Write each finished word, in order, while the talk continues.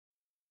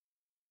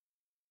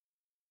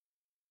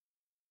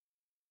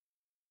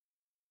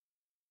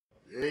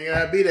You ain't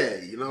gotta be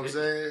that. You know what I'm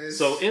saying?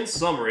 So, in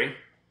summary,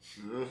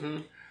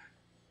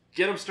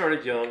 get them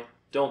started young.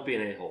 Don't be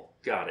an a-hole.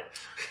 Got it.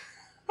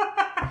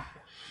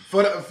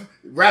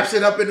 Wraps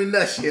it up in a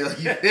nutshell.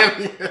 You feel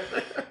me?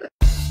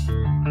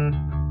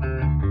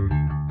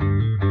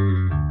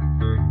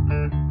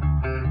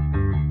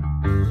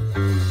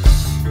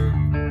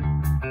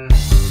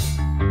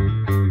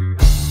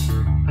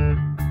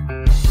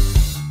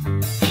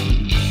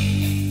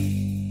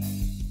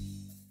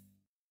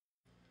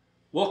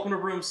 Welcome to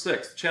Room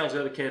 6, the channel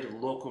dedicated to the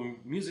local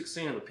music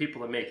scene and the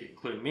people that make it,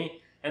 including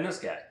me and this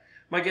guy.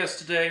 My guest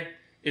today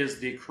is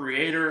the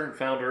creator and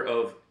founder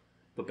of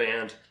the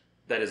band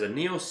that is a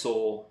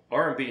neo-soul,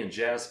 R&B, and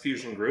jazz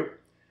fusion group.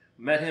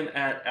 Met him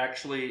at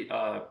actually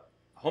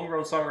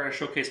Homegrown Songwriter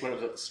Showcase when it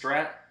was at the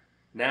Strat.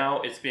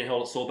 Now it's being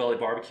held at Soul Belly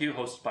Barbecue,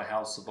 hosted by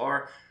House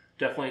Sabar.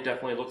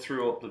 Definitely look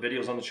through the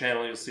videos on the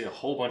channel. You'll see a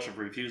whole bunch of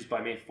reviews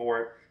by me for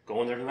it.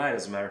 Going there tonight,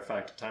 as a matter of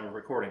fact, at the time of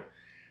recording.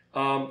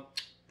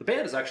 The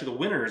band is actually the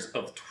winners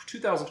of the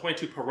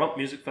 2022 Pahrump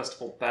Music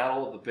Festival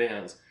Battle of the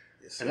Bands.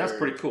 Yes, and that's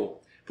pretty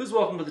cool. Please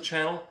welcome to the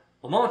channel,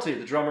 Amonte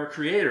the Drummer,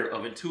 creator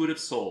of Intuitive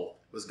Soul.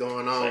 What's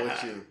going on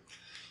with you?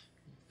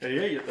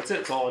 Yeah, that's it.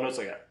 That's all the notes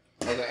I got.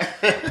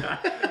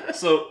 Okay.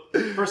 So,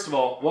 first of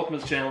all, welcome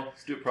to the channel.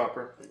 Let's do it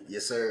proper.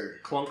 Yes, sir.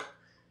 Clunk.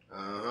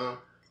 Us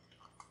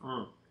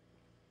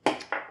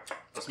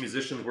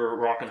musicians, we're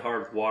rocking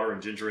hard with water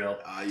and ginger ale.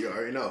 You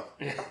already know.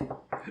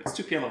 It's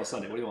 2 p.m. on a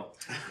Sunday. What do you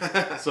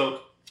want? So,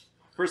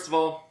 first of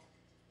all,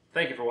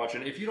 thank you for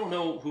watching. If you don't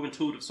know who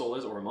Intuitive Soul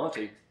is, or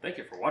Amonte, thank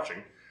you for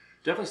watching.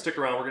 Definitely stick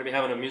around. We're going to be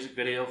having a music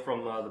video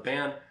from the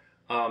band.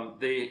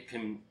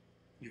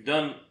 You've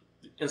done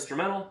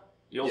instrumental.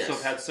 You also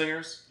have had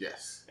singers.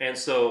 Yes. And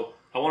so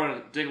I wanted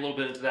to dig a little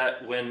bit into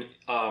that. When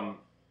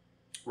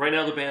right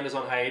now the band is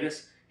on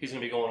hiatus. He's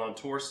going to be going on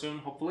tour soon,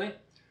 hopefully.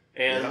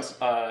 And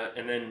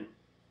and then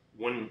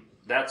when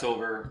that's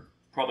over,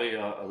 probably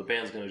the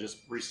band's going to just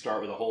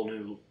restart with a whole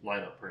new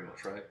lineup, pretty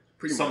much, right?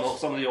 Some of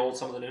the old,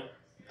 some of the new?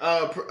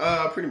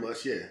 Pretty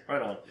much, yeah.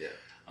 Right on. Yeah.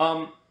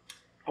 I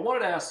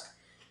wanted to ask,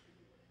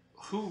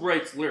 who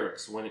writes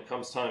lyrics when it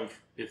comes time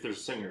if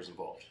there's singers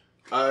involved?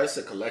 It's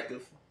a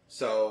collective.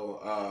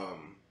 So,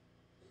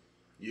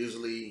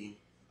 usually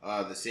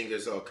the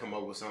singers will come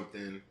up with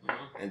something,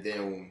 and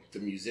then the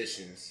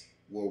musicians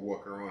will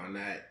work around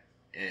that,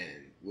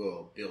 and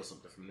we'll build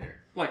something from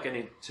there. Like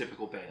any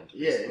typical band.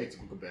 Yeah, any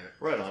typical band.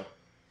 Right on.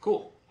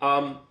 Cool.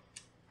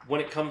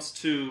 When it comes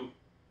to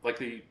like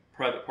the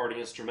private party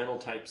instrumental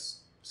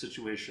types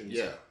situations,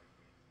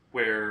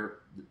 where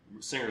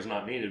the singer's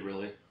not needed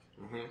really.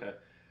 Okay.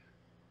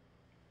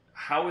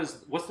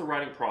 What's the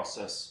writing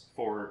process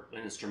for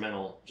an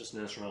instrumental, just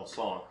an instrumental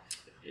song?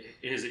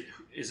 Is it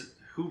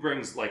who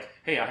brings, like,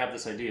 hey, I have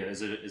this idea? Is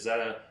that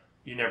a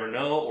you never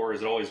know, or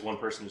is it always one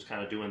person who's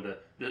kind of doing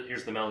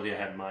here's the melody I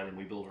had in mind and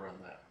we build around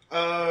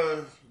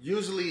that?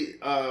 Usually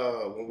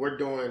when we're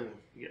doing,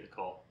 you get the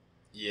call.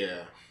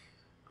 Yeah,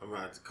 I'm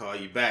gonna have to call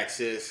you back,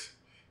 sis.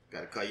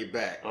 Gotta call you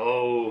back.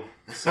 Oh,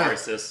 sorry,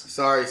 sis.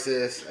 Sorry,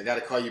 sis. I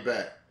gotta call you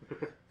back.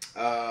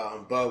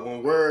 But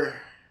when we're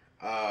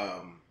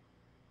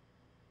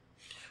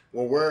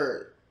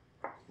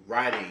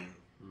writing,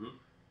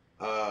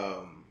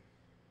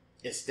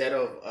 instead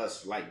of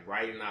us like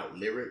writing out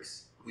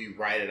lyrics, we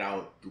write it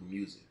out through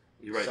music.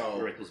 You write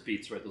those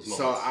beats, write those moments.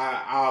 So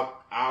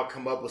I'll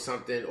come up with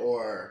something,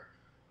 or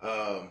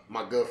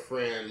my good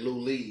friend Lou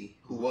Lee,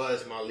 who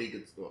was my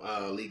lead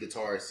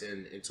guitarist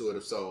in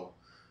Intuitive Soul,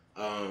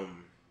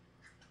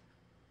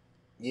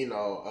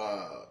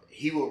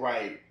 he would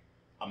write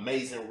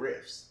amazing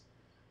riffs,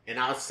 and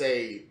I'll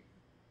say,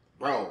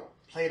 "Bro,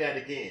 play that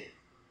again,"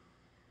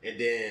 and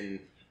then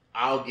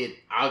I'll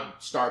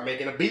start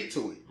making a beat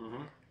to it.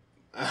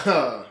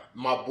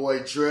 My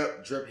boy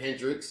Drip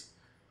Hendrix,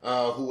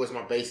 who was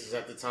my bassist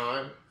at the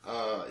time,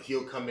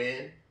 he'll come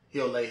in,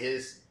 he'll lay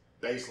his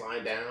bass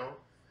line down.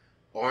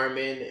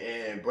 Armin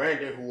and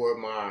Brandon, who were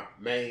my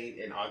main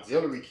and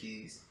auxiliary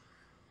keys,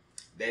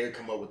 they would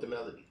come up with the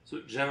melody. So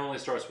it generally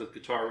starts with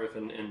guitar riff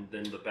and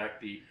then the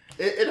backbeat.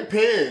 It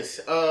depends.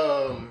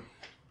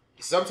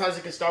 Sometimes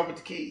it can start with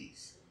the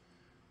keys,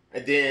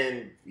 and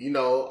then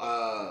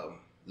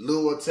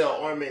Lou will tell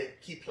Armin,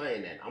 keep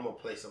playing that. I'm gonna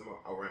play something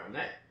around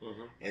that.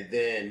 And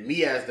then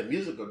me as the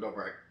musical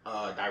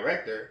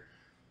director,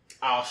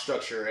 I'll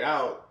structure it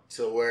out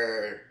to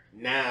where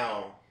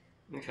now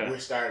we're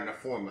starting to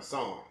form a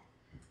song.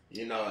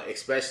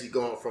 Especially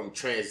going from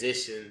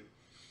transition,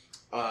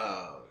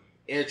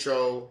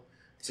 intro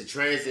to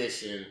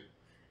transition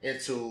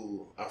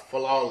into a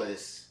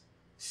flawless,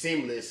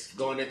 seamless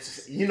going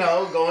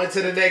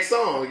into the next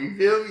song. You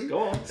feel me? Go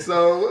on.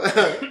 So,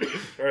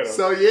 right on.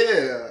 So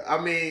yeah, I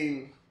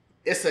mean,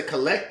 it's a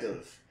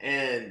collective,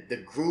 and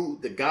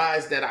the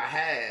guys that I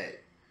had,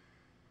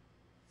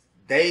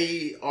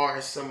 they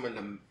are some of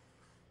the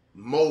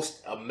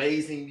most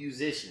amazing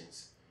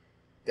musicians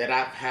that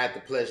I've had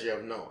the pleasure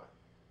of knowing.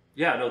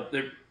 Yeah, no,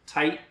 they're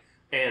tight,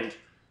 and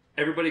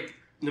everybody,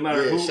 no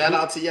matter who... shout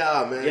out to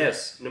y'all, man.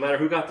 Yes, no matter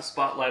who got the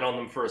spotlight on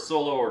them for a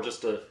solo or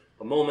just a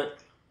moment,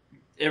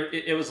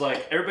 it was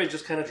like everybody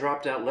just kind of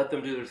dropped out, let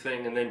them do their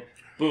thing, and then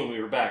boom,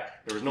 we were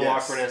back. There was no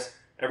awkwardness.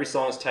 Every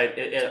song is tight.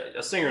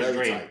 A singer's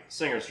Very dream. tight.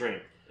 Singer's dream.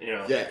 You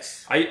know.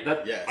 Yes.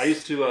 I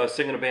used to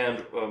sing in a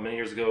band many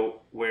years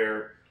ago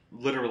where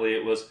literally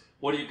it was,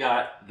 "What do you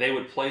got?" They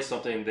would play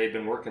something they'd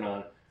been working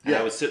on, and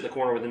I would sit in the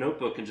corner with a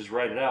notebook and just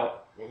write it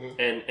out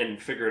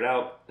and figure it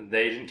out.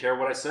 They didn't care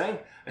what I sang,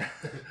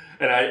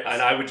 and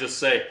I would just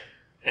say,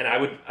 and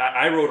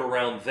I wrote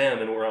around them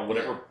and around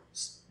whatever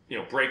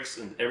breaks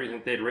and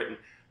everything they'd written.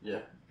 Yeah.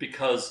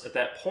 Because at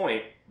that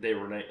point they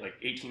were like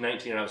 18,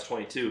 19, and I was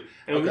 22,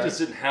 and we just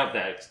didn't have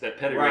that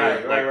pedigree,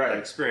 that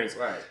experience.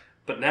 Right.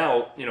 But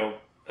now,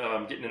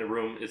 getting in a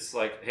room, it's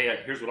like, hey,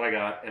 here's what I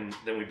got, and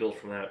then we build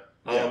from that.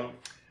 Yeah.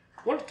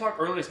 I wanted to talk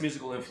earliest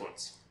musical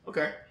influence.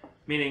 Okay.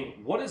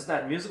 Meaning, what is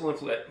that musical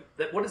influence?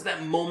 What is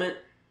that moment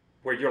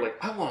where you're like,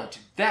 I want to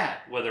do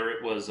that? Whether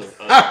it was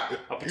a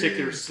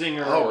particular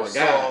singer or a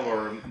song,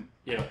 or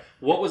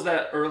what was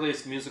that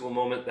earliest musical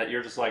moment that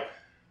you're just like,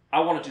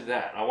 I want to do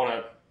that. I want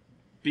to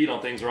beat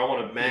on things, or I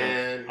want to,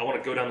 I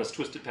want to go down this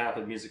twisted path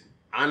of music.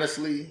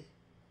 Honestly,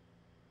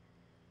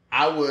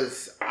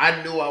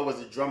 I knew I was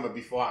a drummer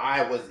before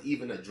I was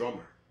even a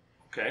drummer.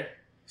 Okay.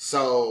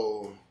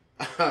 So,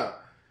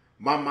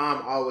 my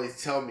mom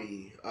always tell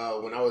me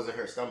when I was in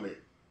her stomach,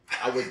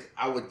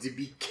 I would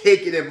be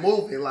kicking and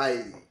moving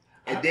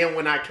and then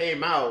when I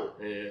came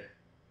out,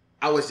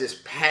 I was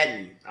just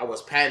patting. I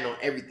was patting on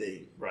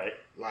everything. Right.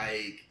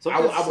 Like I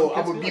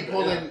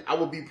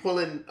would be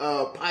pulling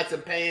pots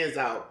and pans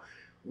out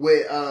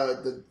with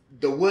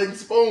the wooden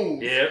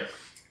spoons. Yeah.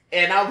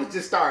 And I would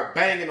just start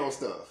banging on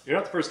stuff. You're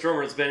not the first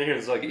drummer that's been here.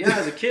 It's like,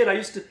 as a kid, I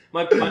used to,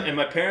 my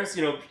parents,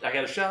 I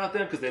got to shout out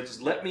them because they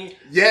just let me.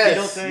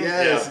 Yes,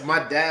 yes. Yeah.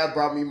 My dad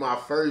brought me my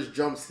first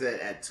drum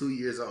set at 2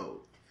 years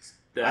old.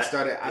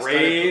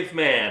 Brave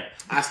man.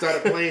 I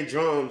started playing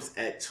drums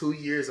at 2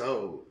 years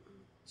old.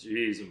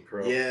 Jeez, I'm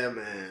pro. Yeah,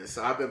 man.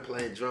 So I've been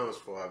playing drums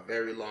for a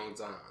very long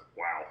time.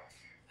 Wow.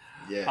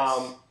 Yes.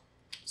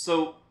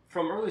 So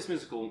from earliest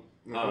musical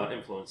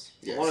influence,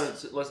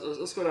 yes.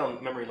 let's go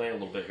down memory lane a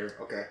little bit here.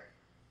 Okay.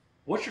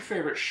 What's your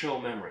favorite show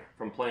memory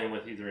from playing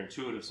with either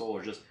Intuitive Soul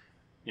or just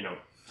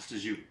just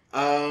as you?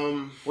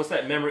 What's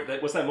that memory?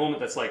 What's that moment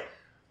that's like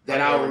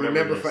that I'll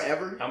remember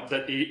forever?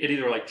 That it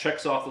either like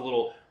checks off the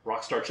little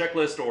rock star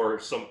checklist, or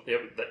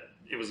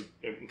it was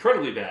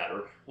incredibly bad,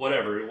 or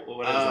whatever.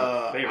 What is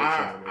your favorite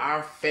show memory?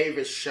 Our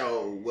favorite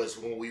show was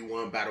when we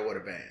won Battle of the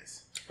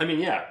Bands. I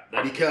mean,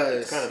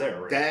 because it's kind of there,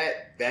 right?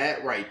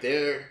 That right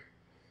there.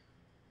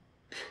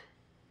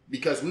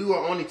 Because we were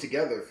only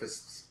together for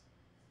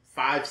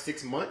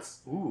 5-6 months.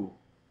 Ooh.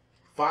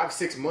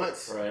 5-6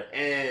 months. Right.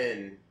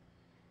 And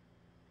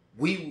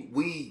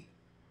we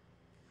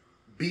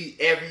beat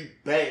every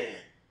band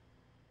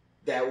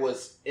that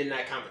was in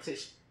that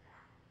competition.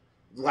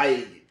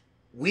 Like,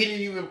 we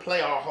didn't even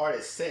play our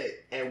hardest set,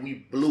 and we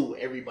blew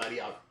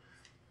everybody out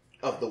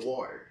of the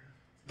water.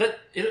 That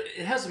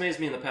it has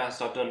amazed me in the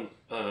past. I've done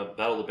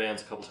Battle of the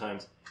Bands a couple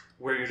times,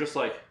 where you're just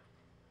like,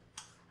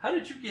 how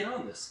did you get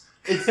on this?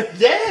 It's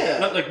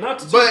not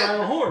to toot my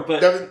own horn,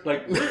 but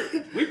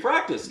we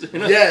practiced.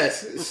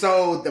 Yes.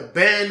 So the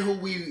band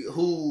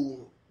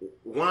who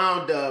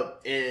wound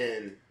up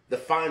in the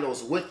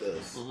finals with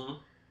us,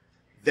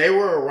 they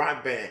were a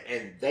rock band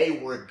and they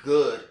were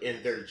good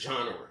in their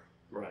genre.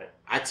 Right.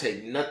 I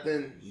take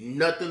nothing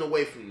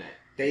away from that.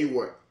 They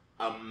were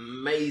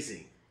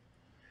amazing,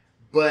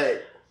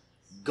 but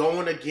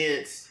going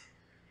against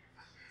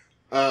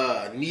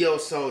neo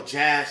soul,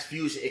 jazz,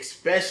 fusion,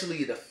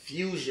 especially the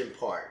fusion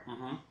part.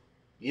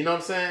 You know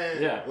what I'm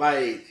saying? Yeah.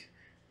 Like,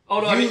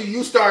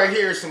 you start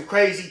hearing some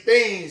crazy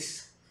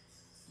things,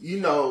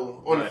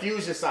 on the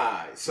fusion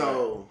side.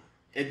 So,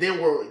 and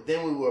then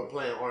we were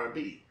playing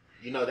R&B.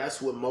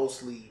 That's what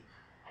mostly,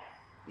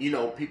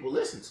 people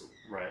listen to.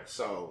 Right.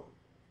 So,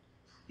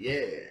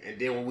 yeah. And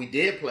then when we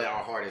did play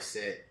our hardest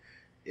set,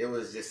 it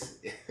was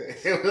just,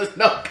 it was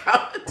no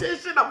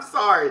competition. I'm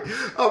sorry.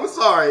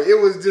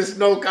 It was just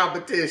no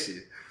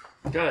competition.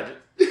 God,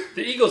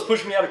 the ego's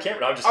pushing me out of camera.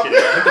 No, I'm just kidding.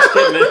 I'm just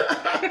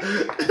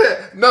kidding,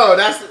 man. No,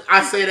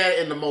 I say that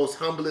in the most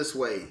humblest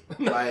way.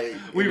 Like,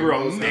 we were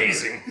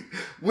amazing.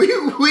 We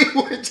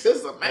were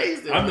just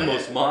amazing. I'm the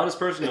most modest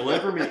person you'll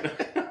ever meet.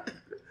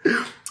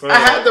 I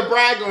had to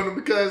brag on him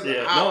because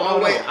I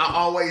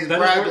always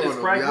brag on him.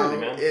 Brag-worthy,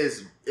 man.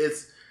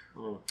 It's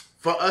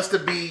for us to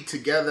be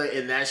together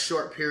in that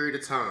short period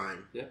of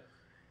time,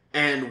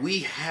 and we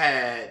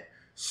had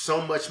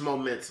so much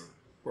momentum.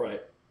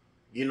 Right.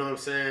 You know what I'm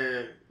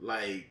saying?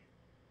 Like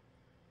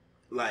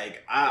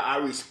I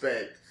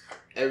respect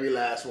every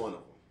last one of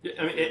them.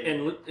 Yeah, I mean,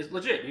 and it's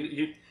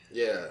legit.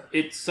 Yeah.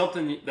 It's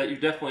something that you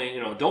definitely,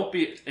 don't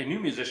be, and new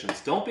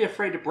musicians, don't be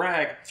afraid to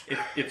brag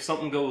if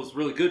something goes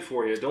really good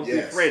for you. Don't be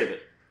afraid of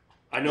it.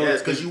 I know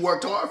that's because you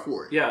worked hard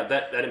for it. Yeah,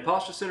 that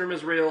imposter syndrome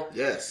is real.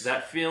 Yes.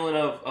 That feeling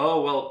of,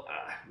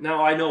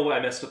 now I know I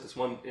messed up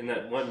in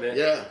that one minute.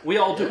 Yeah. We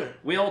all do it.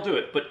 We all do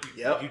it, but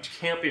you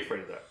can't be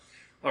afraid of that.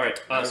 All right,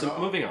 so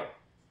moving on.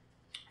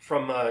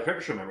 from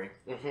Credit Show memory,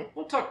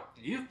 we'll talk.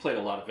 You've played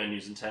a lot of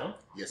venues in town.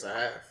 Yes, I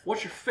have.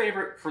 What's your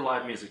favorite for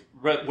live music,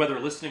 whether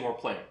listening or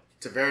playing?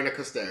 Taverna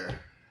Costera.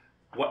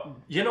 What?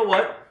 You know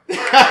what?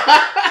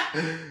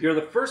 You're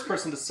the first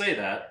person to say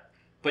that,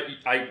 but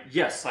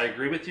yes, I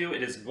agree with you.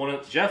 It is one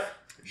of Jeff.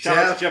 Shout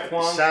out to Jeff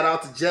Huang. Shout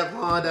out to Jeff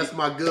Huang. That's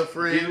my good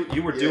friend.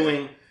 You were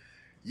doing.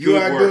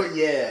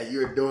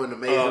 You're doing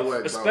amazing work,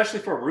 bro. Especially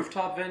for a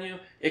rooftop venue,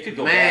 it could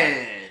go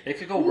bad. It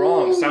could go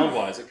wrong sound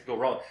wise. It could go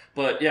wrong.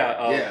 But yeah,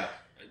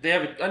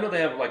 I know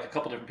they have like a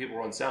couple different people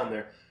run sound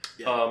there.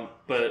 Yeah.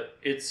 But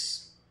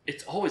it's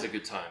always a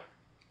good time.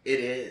 It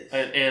is.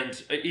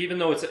 And even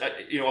though it's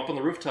up on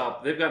the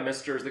rooftop, they've got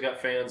misters, they got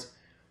fans,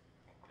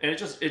 and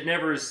it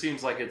never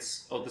seems like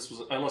it's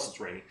unless it's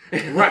raining.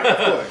 Right, of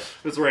course.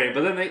 It's raining,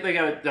 but then they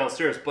got it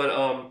downstairs. But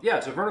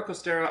Taverna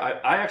Costera,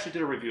 I actually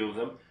did a review of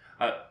them.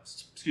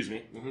 Excuse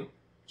me. Mm-hmm.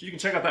 So you can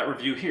check out that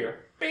review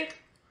here.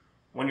 Bink!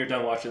 When you're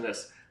done watching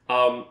this.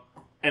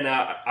 And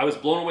I was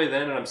blown away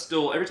then, and I'm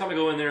still, every time I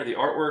go in there, the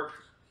artwork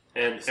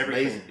and it's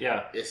everything. Amazing.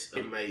 Yeah. It's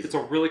amazing. It's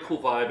a really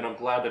cool vibe, and I'm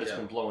glad that it's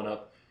been blowing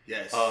up.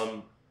 Yes.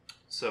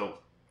 So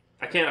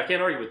I can't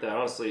argue with that,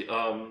 honestly.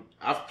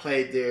 I've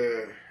played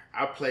there.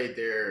 I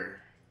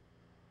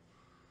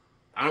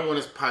don't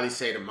want to probably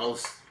say the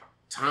most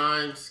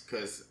times,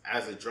 because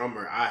as a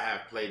drummer, I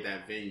have played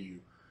that venue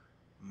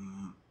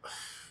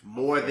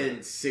more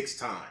than 6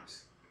 times.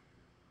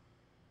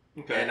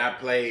 Okay. And I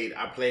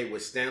played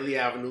with Stanley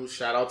Avenue.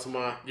 Shout out to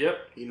my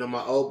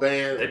my old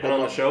band. They've been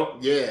on the show?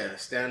 Yeah,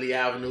 Stanley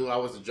Avenue. I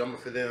was the drummer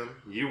for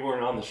them. You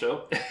weren't on the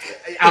show?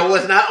 I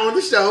was not on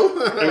the show.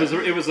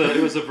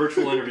 it was a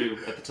virtual interview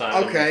at the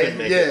time. Okay,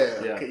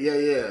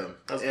 yeah.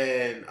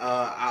 And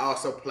I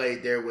also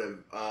played there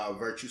with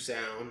Virtue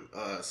Sound,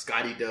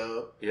 Scotty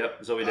Dub.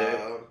 Yep, Zoe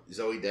Day.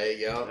 Zoe Day,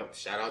 yep.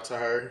 Shout out to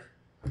her.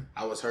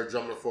 I was her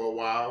drummer for a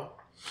while.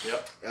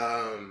 Yep.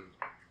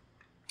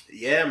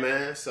 Yeah,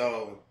 man.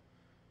 So,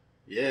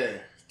 yeah,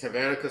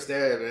 Taverna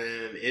Costera,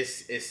 man.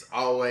 It's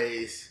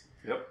always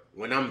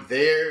when I'm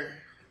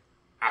there,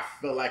 I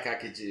feel like I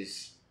could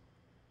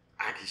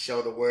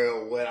show the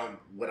world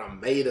what I'm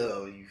made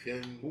of. You feel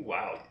me? Ooh,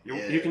 wow.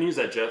 You can use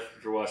that, Jeff,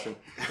 if you're watching.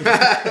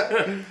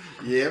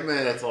 Yeah,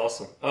 man. That's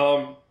awesome.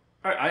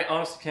 I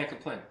honestly can't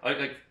complain.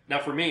 Now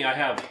for me,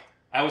 I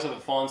always have a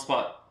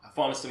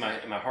fondness in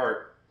my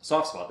heart, a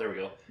soft spot. There we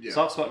go. Yeah.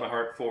 Soft spot in my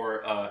heart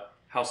for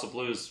House of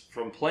Blues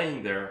from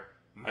playing there.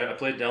 I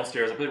played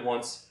downstairs. I played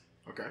once.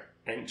 Okay.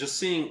 And just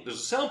seeing, there's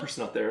a sound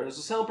person up there. There's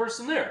a sound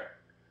person there.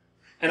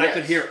 And I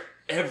could hear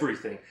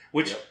everything,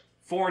 which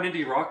for an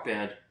indie rock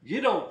band,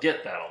 you don't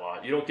get that a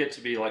lot. You don't get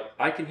to be like,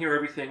 I can hear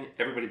everything.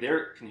 Everybody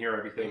there can hear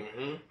everything.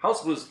 Mm-hmm.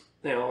 House of Blues,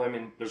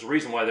 there's a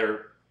reason why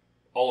they're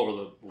all over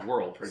the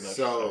world pretty much.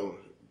 So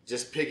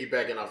just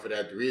piggybacking off of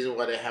that, the reason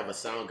why they have a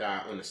sound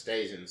guy on the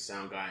stage and a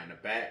sound guy in the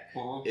back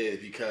is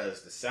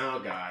because the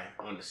sound guy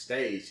on the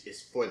stage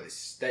is for the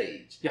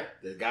stage. Yeah.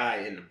 The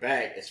guy in the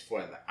back is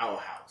for the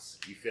outhouse.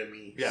 You feel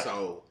me? Yeah.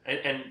 So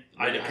and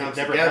I've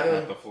never had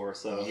that before.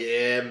 So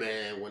yeah,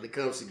 man. When it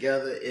comes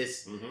together,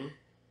 it's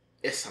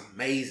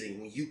amazing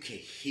when you can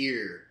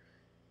hear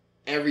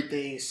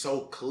everything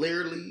so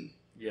clearly.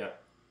 Yeah.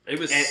 It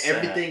was and sad.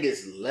 Everything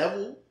is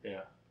level.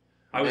 Yeah.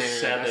 I was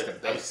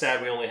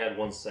sad we only had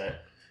one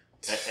set.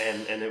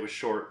 And it was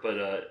short, but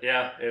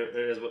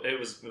it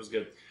was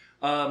good.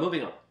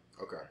 Moving on.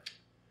 Okay.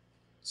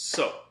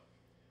 So,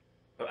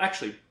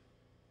 actually,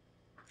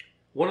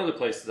 one of the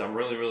places I'm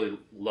really, really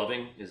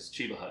loving is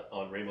Chiba Hut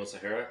on Rainbow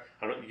Sahara.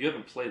 You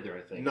haven't played there,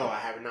 I think. No, I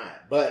have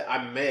not. But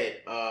I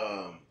met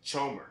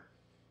Chomer.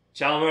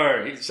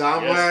 Chalmer,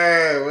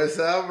 what's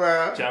up,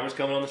 bro? Chalmer's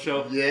coming on the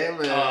show. Yeah,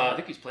 man. I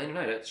think he's playing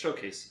tonight at the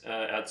showcase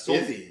at Soul.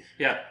 Is he?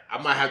 Yeah.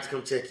 I might have to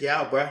come check you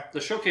out, bro.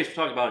 The showcase we're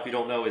talking about, if you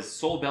don't know, is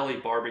Soul Belly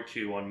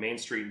Barbecue on Main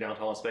Street in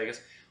downtown Las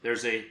Vegas.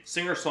 There's a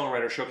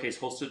singer-songwriter showcase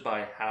hosted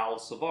by Hal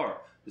Savar,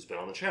 who's been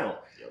on the channel.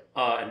 Yep.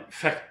 And in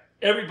fact,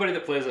 everybody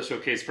that plays that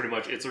showcase, pretty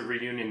much, it's a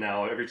reunion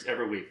now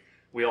every week.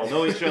 We all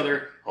know each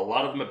other. A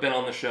lot of them have been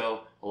on the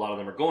show. A lot of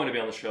them are going to be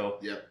on the show.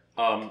 Yep.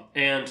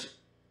 And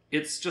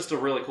it's just a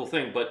really cool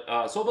thing.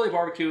 But Soul Belly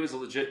Barbecue is a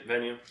legit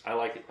venue. I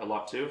like it a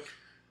lot too.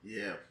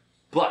 Yeah.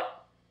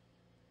 But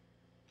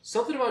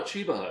something about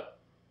Chiba Hut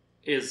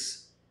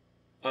is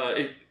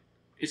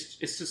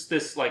it's just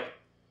this like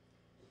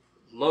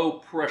low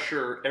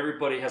pressure,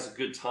 everybody has a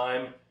good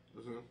time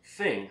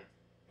thing,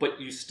 but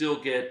you still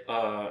get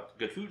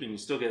good food and you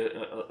still get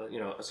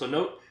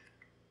so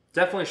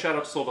definitely shout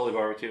out to Soul Belly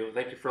Barbecue.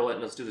 Thank you for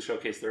letting us do the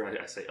showcase there.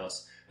 I say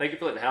us. Thank you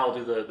for letting Hal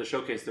do the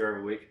showcase there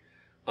every week.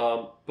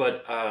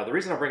 But the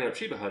reason I'm bringing up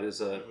Chiba Hut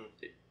is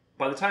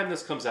by the time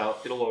this comes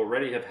out, it'll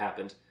already have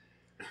happened.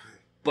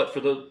 But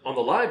on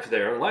the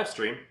live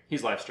stream,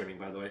 he's live streaming,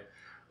 by the way.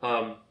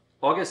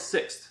 August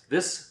 6th,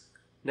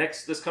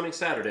 this coming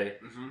Saturday,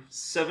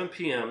 7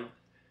 p.m.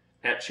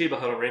 at Chiba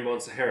Hut on Rainbow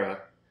and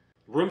Sahara,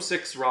 Room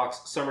 6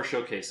 Rocks Summer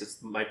Showcase.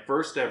 It's my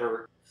first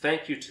ever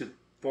thank you to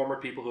former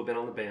people who have been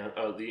on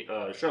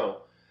the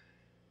show.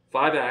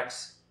 5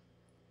 acts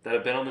that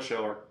have been on the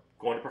show are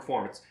going to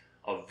perform. It's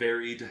a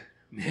varied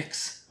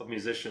mix of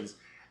musicians,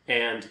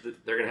 and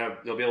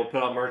they'll be able to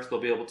put out merch. They'll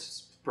be able to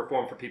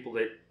perform for people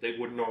that they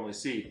wouldn't normally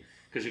see,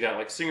 because you got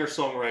like singer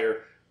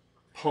songwriter,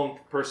 punk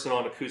person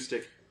on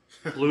acoustic,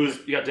 blues.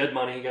 You got Dead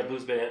Money. You got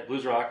blues band,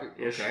 blues rock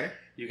ish. Okay.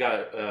 You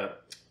got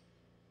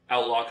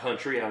outlaw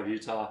country out of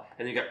Utah,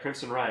 and you got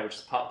Crimson Riot, which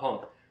is pop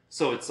punk.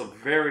 So it's a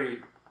very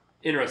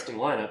interesting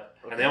lineup,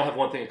 and they all have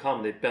one thing in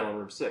common: they've been on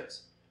Room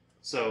 6.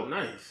 So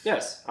nice.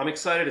 Yes, I'm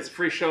excited. It's a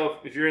free show.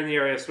 If you're in the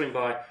area, swing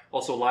by.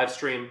 Also live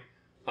stream,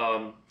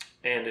 and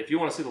if you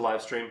want to see the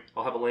live stream,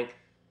 I'll have a link.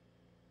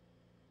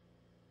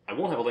 I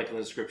won't have a link in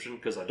the description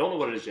because I don't know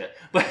what it is yet.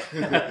 But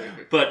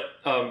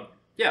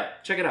yeah,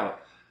 check it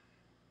out.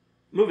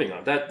 Moving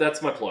on.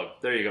 That's my plug.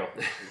 There you go.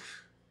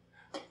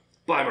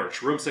 Buy merch.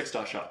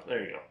 Room6.shop.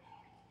 There you go.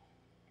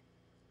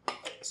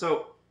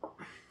 So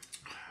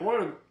I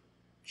wanted to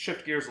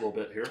shift gears a little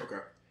bit here. Okay.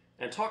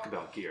 And talk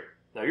about gear.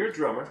 Now, you're a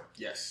drummer.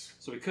 Yes.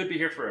 So we could be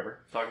here forever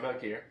talking about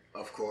gear.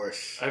 Of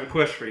course. I have a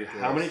question for you. Yes.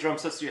 How many drum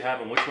sets do you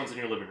have, and which one's in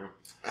your living room?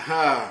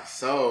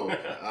 So,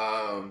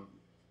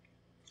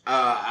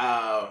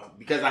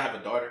 because I have a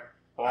daughter,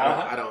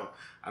 I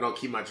don't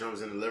keep my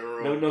drums in the living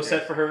room. No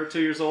set for her,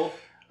 2 years old?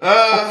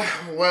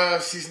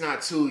 Well, she's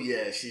not 2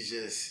 yet. She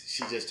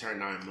just turned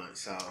 9 months.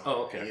 So,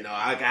 oh, okay. You know,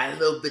 I got a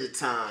little bit of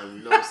time.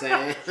 You know what I'm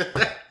saying?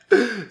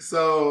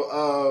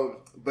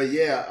 So, but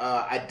yeah,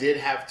 I did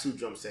have 2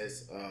 drum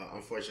sets.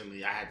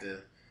 Unfortunately, I had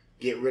to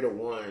get rid of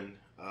one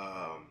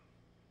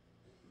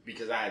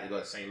because I had to go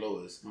to St.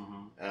 Louis.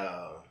 Mm-hmm.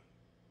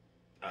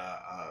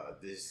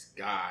 This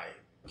guy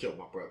killed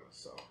my brother,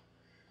 so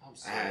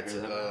I had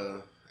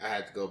to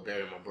go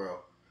bury my bro.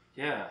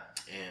 Yeah,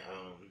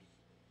 and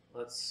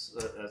that's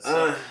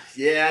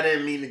yeah, I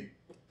didn't mean to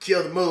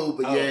kill the mood,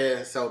 but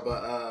yeah. So,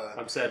 but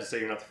I'm sad to say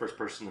you're not the first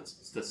person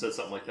that said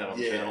something like that on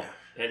the yeah. channel.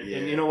 And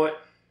you know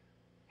what?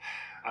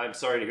 I'm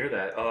sorry to hear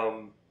that.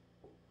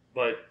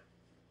 But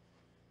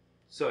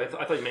so I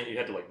thought you meant you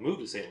had to like move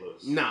to St.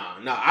 Louis. No,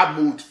 I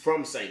moved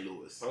from St.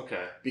 Louis.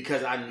 Okay.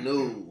 Because I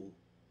knew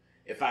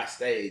if I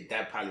stayed,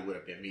 that probably would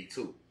have been me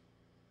too.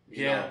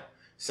 You know?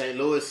 St.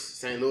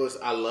 Louis.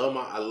 I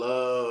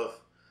love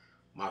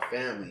my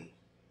family.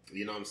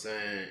 You know what I'm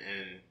saying?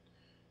 And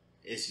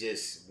it's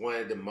just one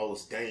of the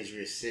most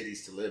dangerous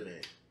cities to live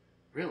in.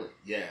 Really?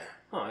 Yeah.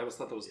 Huh? I always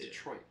thought that was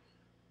Detroit.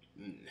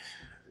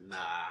 Nah.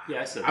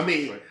 Yeah, I said.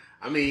 Detroit.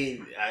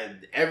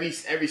 Every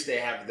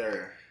state have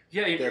their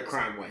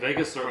crime wave.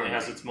 Vegas certainly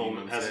has its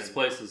moment, has its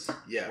places.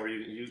 Yeah. Where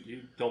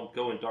you don't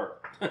go in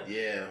dark.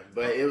 Yeah,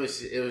 but it was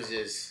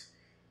just.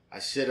 I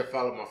should have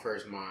followed my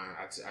first mind.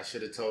 I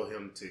should have told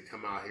him to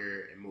come out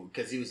here and move,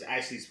 because he was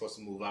actually supposed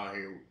to move out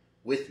here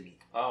with me.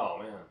 Oh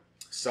man.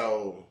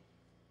 So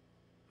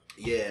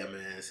yeah,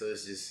 man. So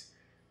it's just,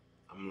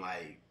 I'm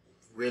like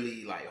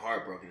really like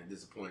heartbroken and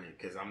disappointed,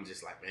 because I'm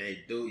just like, man, hey,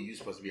 dude, you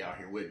supposed to be out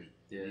here with me.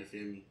 Yeah. You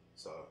feel me?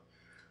 So,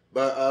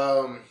 but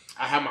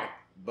I have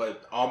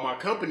all my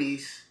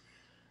companies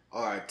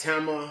are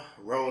Tama,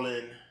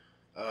 Roland.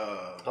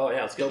 Oh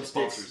yeah, let's get the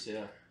sponsors.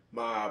 Yeah.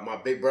 My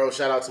big bro,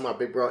 shout out to my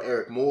big bro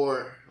Eric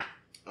Moore.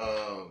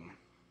 Are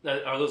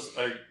those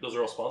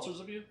all sponsors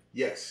of you?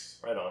 Yes.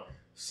 Right on.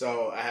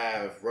 So I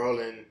have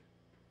Roland,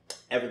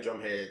 Evan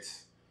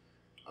Drumheads,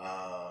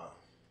 Tama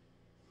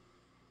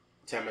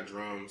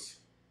Drums,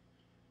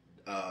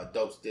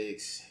 Dope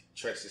Sticks,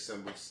 Trex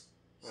Cymbals.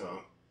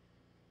 So,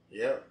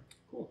 yeah.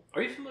 Cool.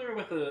 Are you familiar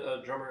with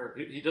a drummer?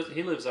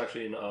 He lives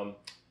actually in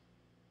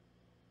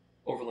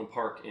Overland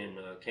Park in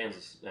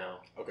Kansas now.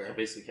 Okay. So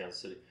basically Kansas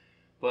City.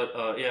 But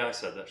yeah, I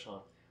said that, Sean.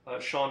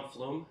 Sean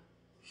Flume.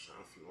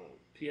 Sean Flume.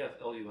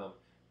 PFLUM.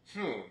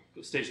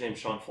 Stage name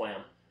Sean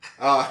Flam.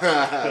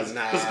 Because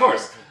of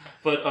course.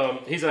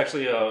 But he's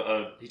actually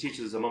he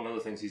teaches, among other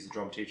things, he's a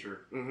drum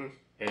teacher.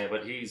 Mm-hmm.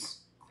 But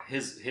he's he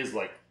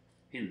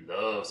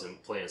loves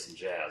playing some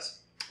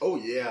jazz. Oh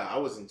yeah, I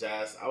was in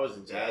jazz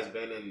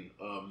band in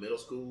middle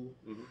school,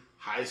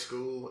 high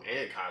school,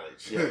 and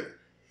college. Yeah.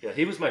 Yeah,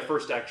 he was my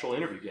first actual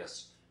interview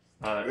guest.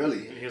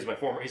 Really? He's my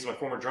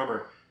former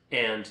drummer.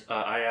 And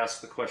I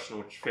asked the question,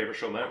 which favorite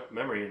show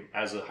memory, and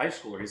as a high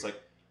schooler, he's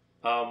like,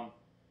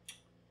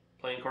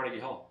 playing Carnegie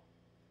Hall.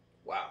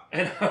 Wow.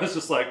 And I was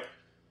just like,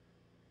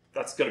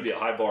 that's going to be a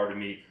high bar to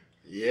meet.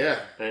 Yeah.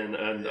 And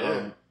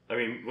I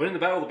mean, winning the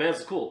Battle of the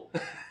Bands is cool.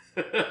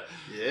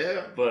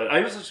 Yeah. But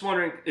I was just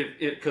wondering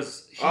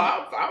because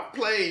I've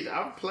played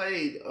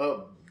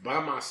by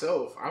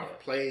myself. I've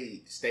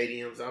played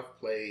stadiums. I've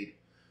played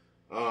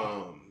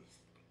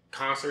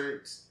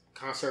concert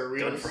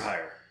arenas. Gun for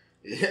hire.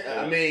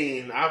 Yeah, I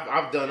mean,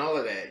 I've done all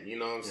of that. You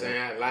know what I'm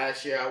saying?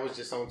 Last year, I was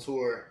just on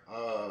tour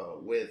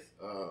with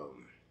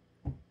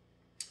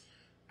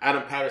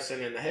Adam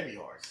Patterson and the Heavy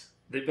Hearts.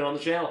 They've been on the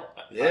channel.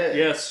 Yeah.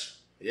 Yes.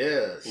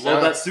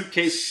 Love that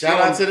suitcase.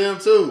 Shout out to them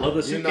too. Love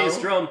the suitcase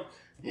drum.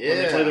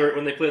 Yeah.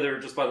 When they play there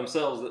just by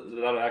themselves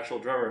without an actual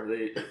drummer,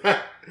 they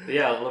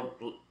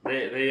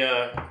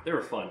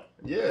were fun.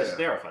 Yeah.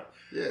 They are fun.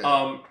 Yeah.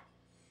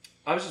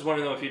 I was just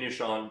wondering though if you knew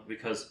Sean,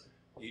 because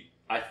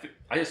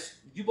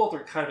you both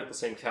are kind of at the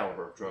same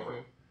caliber of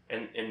drummer,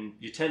 and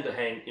you tend to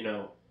hang. You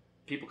know,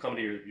 people come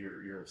to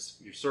your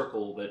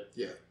circle that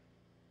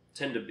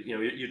tend to be,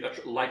 you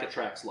like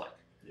attracts like.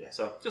 Yeah.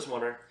 So just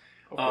wondering.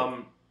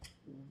 Okay.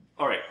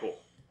 All right, cool.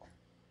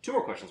 2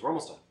 more questions. We're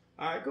almost done.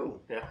 All right,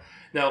 cool. Yeah.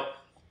 Now,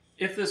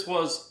 if this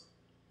was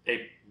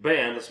a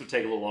band, this would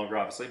take a little longer,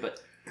 obviously.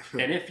 But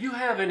and if you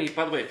have any,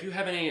 by the way, if you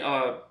have any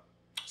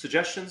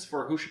suggestions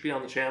for who should be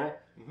on the channel,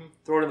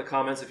 throw it in the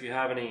comments. If you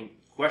have any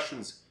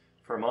questions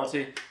for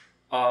Amonte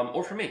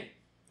or for me,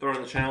 throw it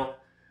in the channel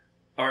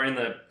or in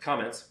the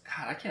comments.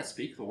 God, I can't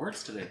speak the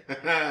words today.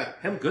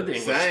 I'm good at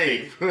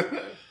English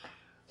speak.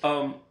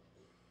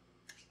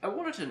 I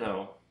wanted to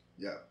know.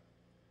 Yeah.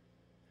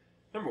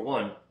 Number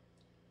one,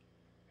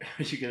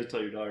 are you going to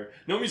tell your daughter?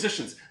 No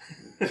musicians.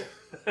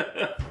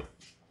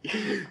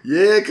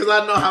 Yeah, because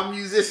I know how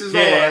musicians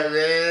are,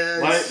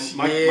 man.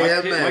 My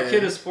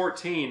kid is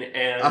 14,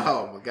 and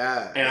oh my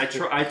god! And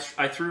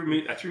I threw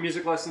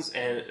music lessons,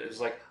 and it was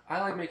like,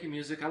 I like making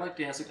music, I like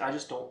dancing, I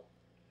just don't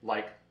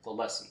like the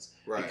lessons,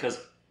 right? Because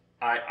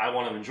I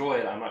want to enjoy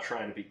it. I'm not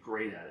trying to be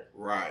great at it,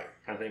 right?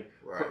 Kind of thing.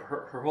 Right.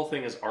 Her whole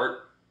thing is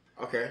art.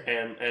 Okay.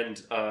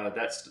 And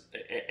that's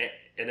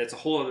and it's a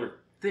whole other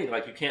thing.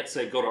 Like, you can't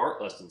say go to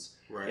art lessons.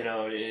 Right.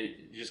 You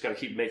just got to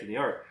keep making the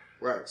art.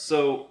 Right.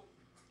 So,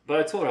 but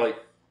I told her, like,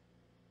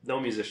 no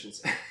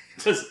musicians,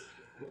 because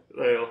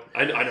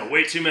I know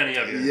way too many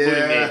of you,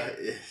 including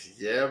me.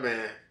 Yeah,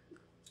 man.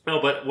 No,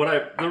 but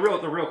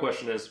the real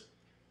question is,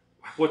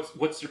 what's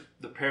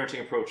the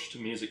parenting approach to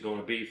music going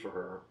to be for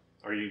her?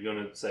 Are you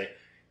going to say,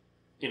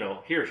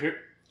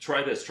 here,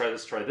 try this,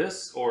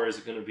 or is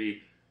it going to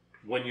be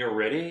when you're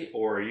ready,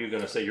 or are you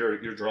going to say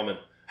you're drumming?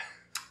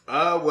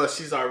 Well,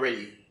 she's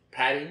already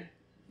patting.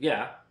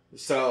 Yeah.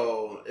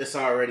 So it's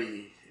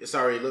already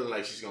looking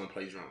like she's gonna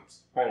play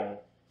drums. Right on.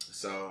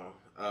 So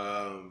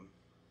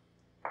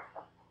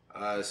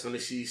as soon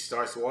as she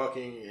starts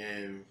walking,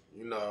 and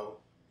I'm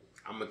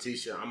gonna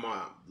teach her. I'm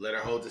gonna let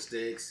her hold the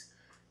sticks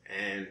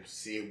and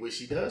see what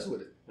she does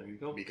with it. There you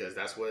go. Because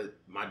that's what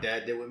my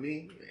dad did with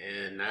me,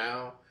 and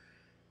now,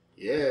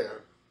 yeah,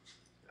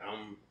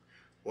 I'm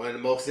one of the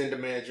most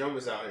in-demand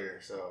drummers out here.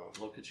 So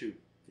look at you.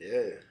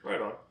 Yeah.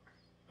 Right on.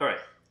 All right.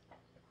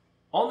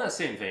 On that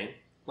same vein,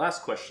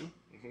 last question.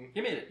 Mm-hmm.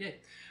 You made it. Yay.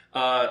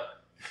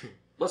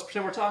 Let's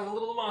pretend we're talking a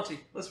little Amonte.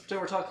 Let's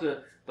pretend we're talking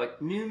to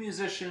new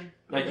musician.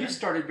 Now, you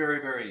started very,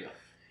 very young.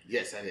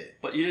 Yes, I did.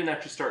 But you didn't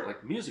actually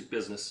start music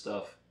business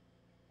stuff,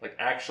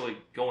 actually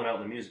going out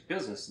in the music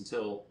business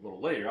until a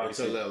little later.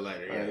 Obviously, until a little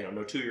later, yeah.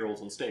 No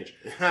 2-year-olds on stage.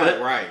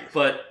 Right.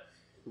 But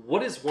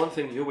what is one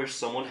thing you wish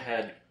someone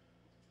had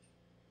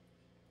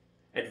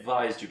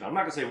advised you about? I'm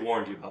not going to say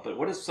warned you about, but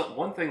what is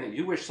one thing that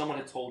you wish someone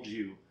had told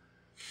you?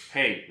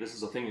 Hey, this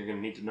is a thing you're going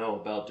to need to know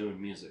about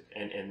doing music,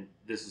 and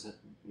this is,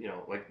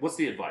 what's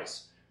the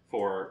advice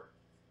for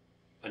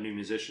a new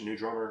musician, new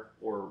drummer,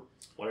 or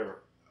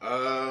whatever?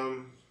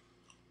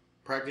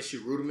 Practice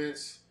your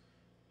rudiments.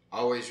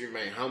 Always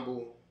remain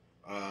humble.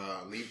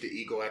 Leave the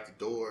ego at the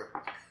door.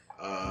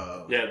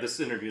 This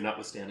interview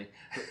notwithstanding.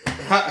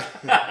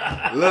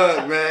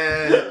 Look,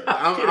 man,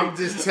 I'm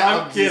just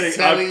telling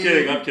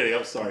you. I'm kidding.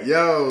 I'm sorry.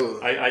 Yo,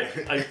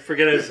 I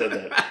forget I said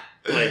that.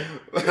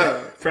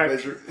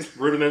 Practice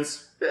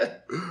rudiments.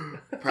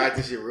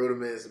 Practice your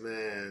rudiments,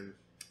 man.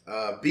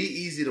 Be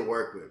easy to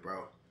work with,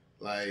 bro.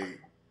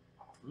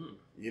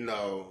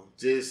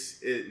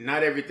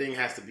 Not everything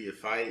has to be a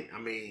fight. I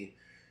mean,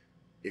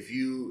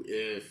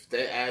 if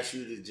they ask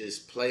you to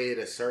just play it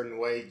a certain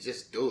way,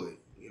 just do it.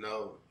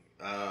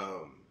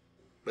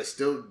 But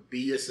still be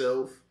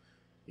yourself.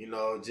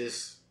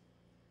 Just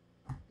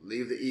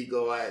leave the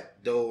ego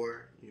at the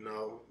door.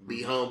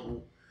 Be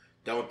humble.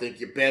 Don't think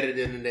you're better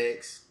than the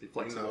next. Be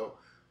flexible.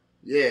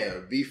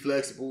 Be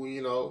flexible,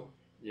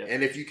 Yeah.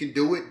 And if you can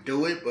do it,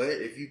 do it. But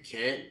if you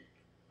can't,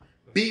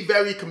 be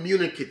very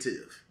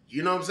communicative.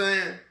 You know what I'm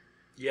saying?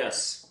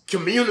 Yes.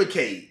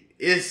 Communicate.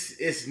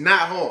 It's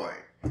not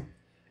hard.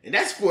 And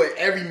that's for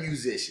every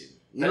musician.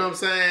 You know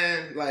what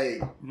I'm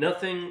saying?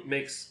 Nothing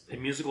makes a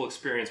musical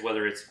experience,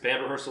 whether it's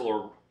band rehearsal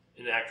or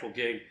an actual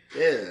gig.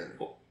 Yeah.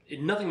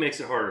 Nothing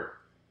makes it harder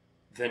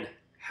than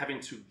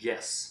having to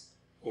guess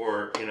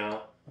or,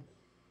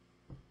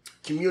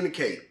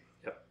 Communicate.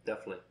 Yep,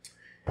 definitely.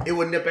 It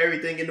would nip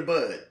everything in the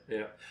bud.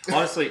 Yeah.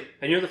 Honestly,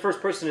 and you're the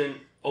first person in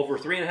over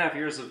 3.5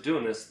 years of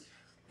doing this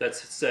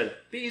that's said,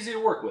 be easy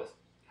to work with.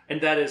 And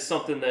that is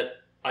something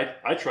that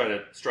I try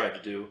to strive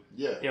to do.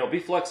 Yeah. Be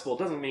flexible. It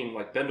doesn't mean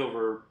bend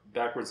over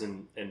backwards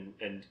and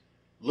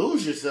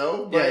lose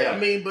yourself. But,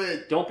 yeah.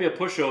 But don't be a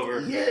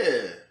pushover.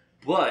 Yeah.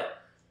 But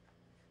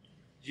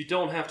you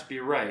don't have to be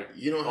right.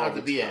 You don't have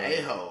to be an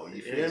a-hole.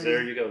 You feel me?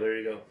 There you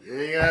go.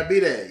 You ain't gotta be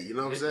that. You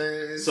know what I'm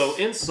saying? So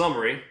in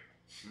summary,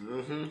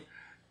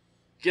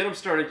 get them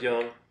started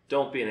young.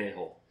 Don't be an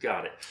a-hole.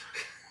 Got it.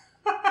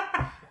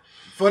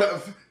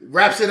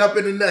 Wraps it up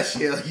in a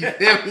nutshell. You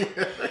feel me?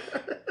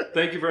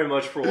 Thank you very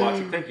much for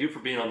watching. Thank you for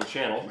being on the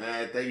channel.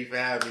 Man, thank you for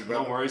having me,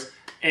 bro. No worries.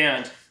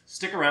 And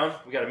stick around.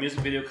 We got a music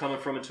video coming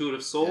from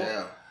Intuitive Soul.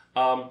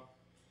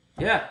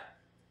 Yeah.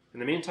 In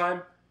the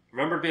meantime,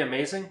 remember to be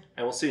amazing,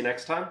 and we'll see you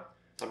next time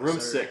on Room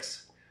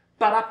 6.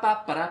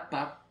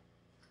 Ba-da-ba-ba-da-ba.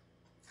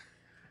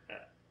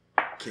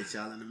 Catch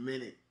y'all in a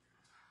minute.